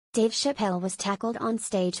Dave Chappelle was tackled on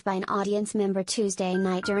stage by an audience member Tuesday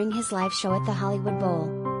night during his live show at the Hollywood Bowl.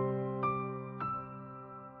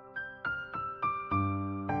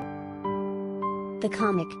 The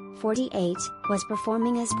comic, 48, was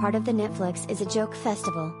performing as part of the Netflix Is a Joke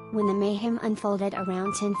festival when the mayhem unfolded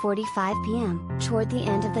around 10:45 p.m. toward the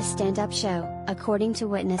end of the stand-up show, according to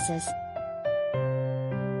witnesses.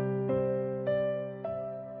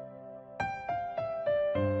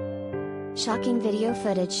 Shocking video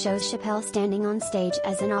footage shows Chappelle standing on stage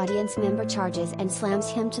as an audience member charges and slams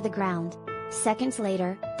him to the ground. Seconds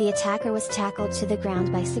later, the attacker was tackled to the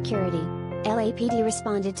ground by security. LAPD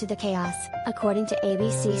responded to the chaos, according to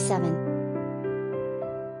ABC 7.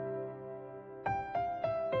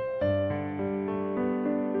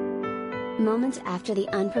 Moments after the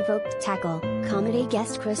unprovoked tackle, comedy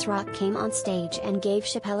guest Chris Rock came on stage and gave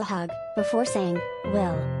Chappelle a hug, before saying,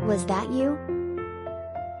 "Will, was that you?"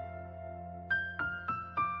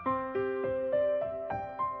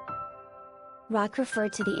 Rock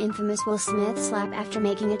referred to the infamous Will Smith slap after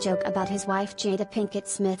making a joke about his wife Jada Pinkett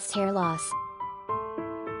Smith's hair loss.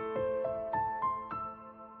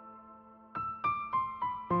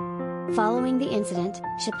 Following the incident,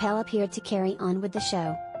 Chappelle appeared to carry on with the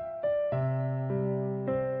show.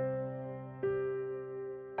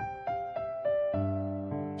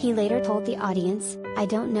 He later told the audience, "I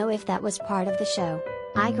don't know if that was part of the show.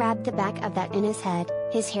 I grabbed the back of that in his head,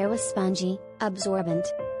 his hair was spongy, absorbent."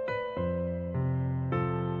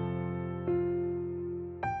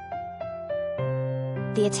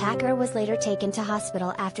 The attacker was later taken to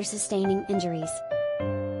hospital after sustaining injuries.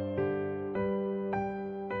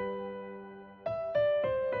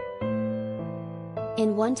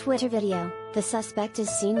 In one Twitter video, the suspect is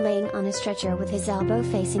seen laying on a stretcher with his elbow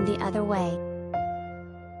facing the other way.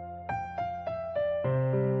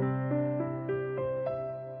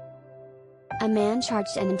 A man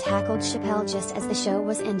charged and tackled Chappelle just as the show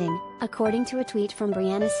was ending, according to a tweet from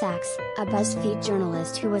Brianna Sachs, a BuzzFeed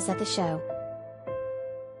journalist who was at the show.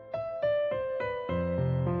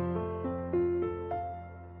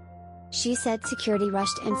 She said security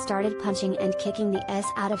rushed and started punching and kicking the S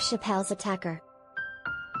out of Chappelle's attacker.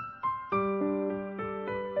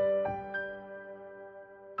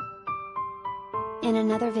 In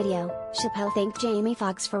another video, Chappelle thanked Jamie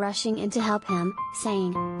Foxx for rushing in to help him,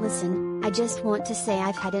 saying, "Listen, I just want to say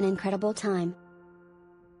I've had an incredible time.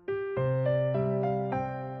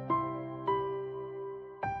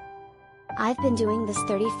 I've been doing this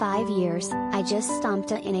 35 years, I just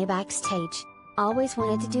stomped in a backstage. Always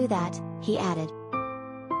wanted to do that," he added.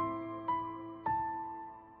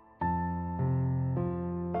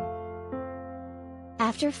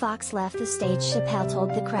 After Fox left the stage, Chappelle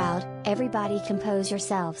told the crowd, "Everybody compose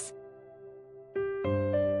yourselves.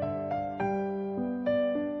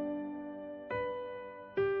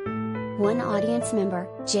 One audience member,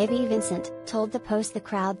 J.B. Vincent, told the Post the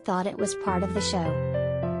crowd thought it was part of the show.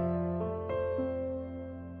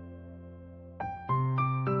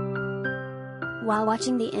 While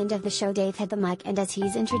watching the end of the show, Dave had the mic, and as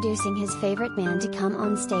he's introducing his favorite band to come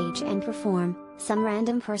on stage and perform, some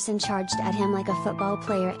random person charged at him like a football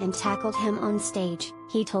player and tackled him on stage,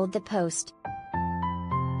 he told the Post.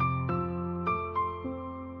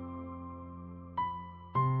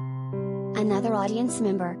 Another audience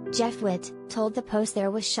member, Jeff Witt, told the Post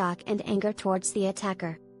there was shock and anger towards the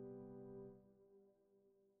attacker.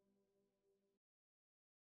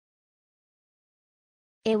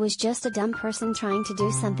 "It was just a dumb person trying to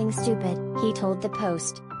do something stupid," he told the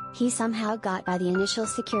Post. "He somehow got by the initial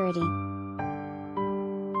security."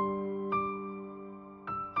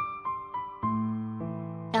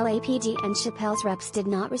 LAPD and Chappelle's reps did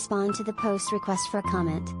not respond to the Post's request for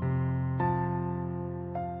comment.